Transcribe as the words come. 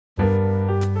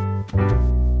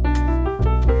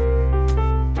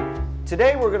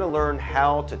Today we're going to learn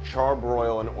how to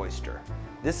charbroil an oyster.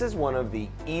 This is one of the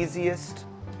easiest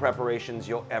preparations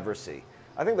you'll ever see.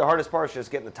 I think the hardest part is just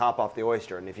getting the top off the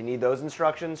oyster, and if you need those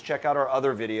instructions, check out our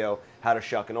other video, How to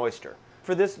Shuck an Oyster.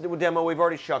 For this demo, we've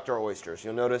already shucked our oysters.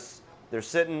 You'll notice they're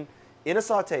sitting in a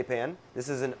saute pan. This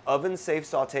is an oven-safe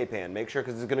saute pan. Make sure,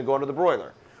 because it's going to go under the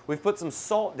broiler. We've put some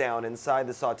salt down inside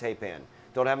the saute pan.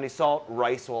 Don't have any salt,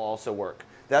 rice will also work.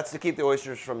 That's to keep the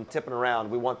oysters from tipping around.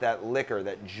 We want that liquor,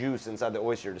 that juice inside the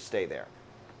oyster to stay there.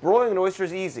 Broiling an oyster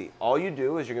is easy. All you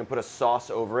do is you're going to put a sauce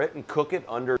over it and cook it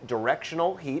under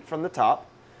directional heat from the top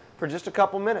for just a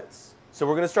couple minutes. So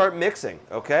we're going to start mixing,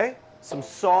 okay? Some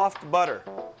soft butter.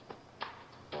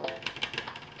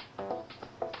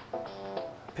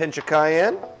 Pinch of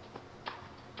cayenne.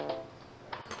 A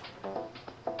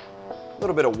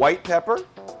little bit of white pepper.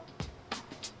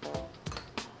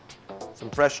 Some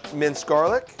fresh minced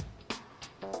garlic.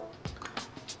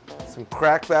 Some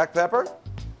cracked black pepper.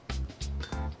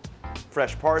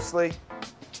 Fresh parsley.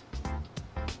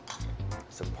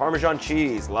 Some Parmesan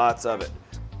cheese, lots of it.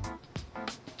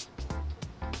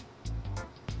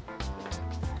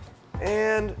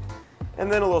 And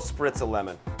then a little spritz of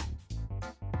lemon.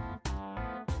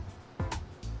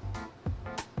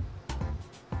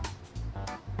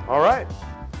 All right,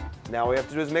 now what we have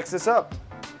to do is mix this up.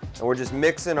 And we're just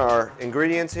mixing our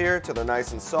ingredients here till they're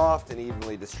nice and soft and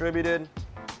evenly distributed.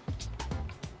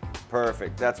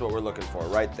 Perfect, that's what we're looking for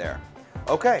right there.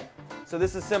 Okay, so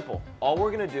this is simple. All we're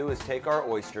gonna do is take our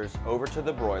oysters over to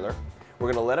the broiler.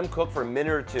 We're gonna let them cook for a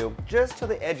minute or two, just till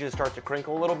the edges start to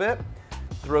crinkle a little bit.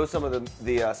 Throw some of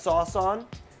the sauce on,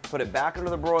 put it back under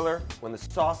the broiler. When the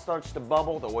sauce starts to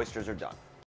bubble, the oysters are done.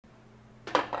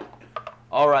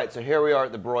 All right, so here we are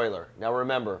at the broiler. Now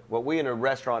remember, what we in a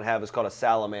restaurant have is called a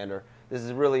salamander. This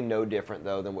is really no different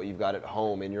though than what you've got at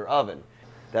home in your oven.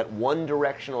 That one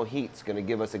directional heat's gonna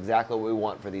give us exactly what we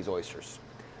want for these oysters.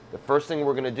 The first thing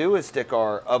we're gonna do is stick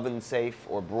our oven-safe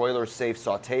or broiler-safe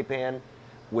saute pan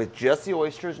with just the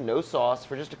oysters, no sauce,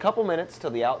 for just a couple minutes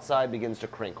till the outside begins to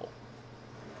crinkle.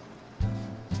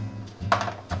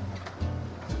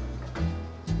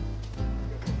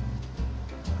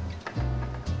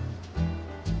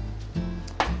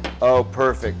 Oh,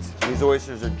 perfect. These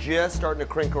oysters are just starting to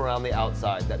crinkle around the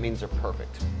outside. That means they're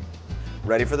perfect.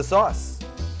 Ready for the sauce.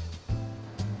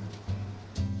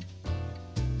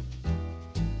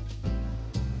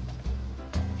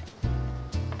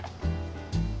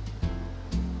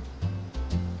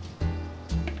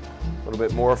 A little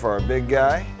bit more for our big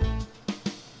guy.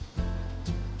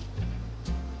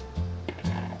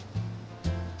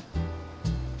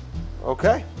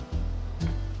 Okay.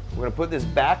 We're going to put this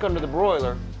back under the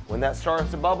broiler. When that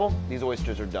starts to bubble, these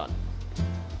oysters are done.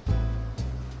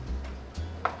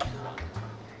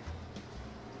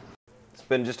 It's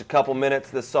been just a couple minutes.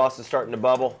 This sauce is starting to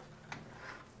bubble.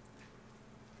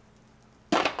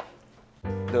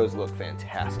 Those look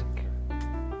fantastic.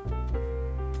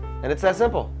 And it's that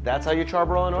simple. That's how you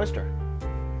charbroil an oyster.